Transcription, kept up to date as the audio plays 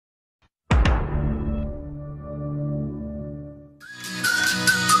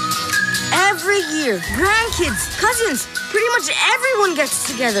year. Grandkids, cousins, pretty much everyone gets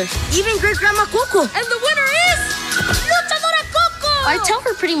together. Even great-grandma Coco. And the winner is... Luchadora Coco! I tell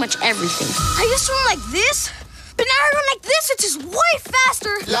her pretty much everything. I used to run like this, but now I run like this. It's just way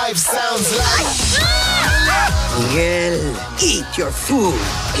faster. Life sounds like... Miguel, eat your food.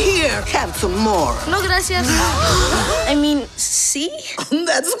 Here, have some more. No, gracias. I mean, see?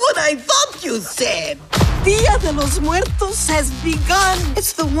 That's what I thought you said. Dia de los Muertos has begun.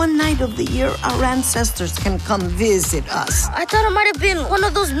 It's the one night of the year our ancestors can come visit us. I thought it might have been one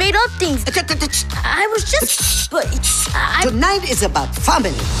of those made-up things. I was just... But Tonight is about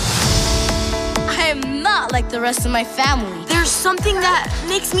family. I am not like the rest of my family. there's something that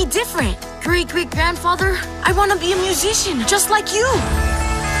makes me different. Great-great-grandfather, I want to be a musician, just like you.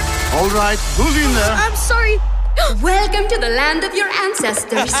 All right, who's in there? I'm sorry. Welcome to the land of your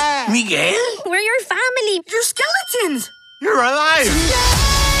ancestors. Miguel? We're your family. You're skeletons. You're alive!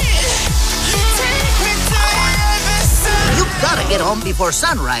 You gotta get home before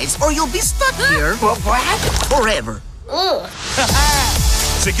sunrise, or you'll be stuck here forever. Ugh.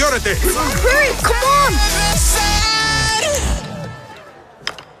 Security! Hurry, come on.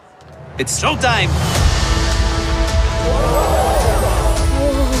 It's showtime!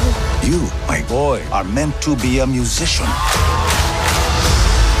 You, my boy, are meant to be a musician.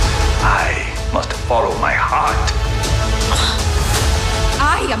 I must follow my heart.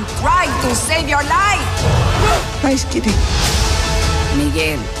 I am trying to save your life. Nice kitty.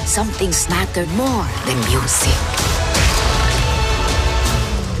 Miguel, something's mattered more than music.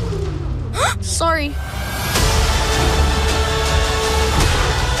 Sorry.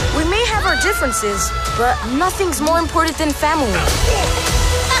 We may have our differences, but nothing's more important than family.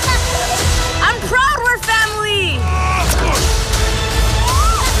 I'm proud we're family!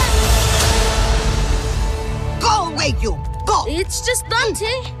 Go away, you. Go. It's just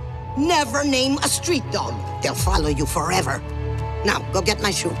Dante. Never name a street dog. They'll follow you forever. Now, go get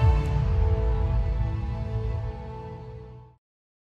my shoe.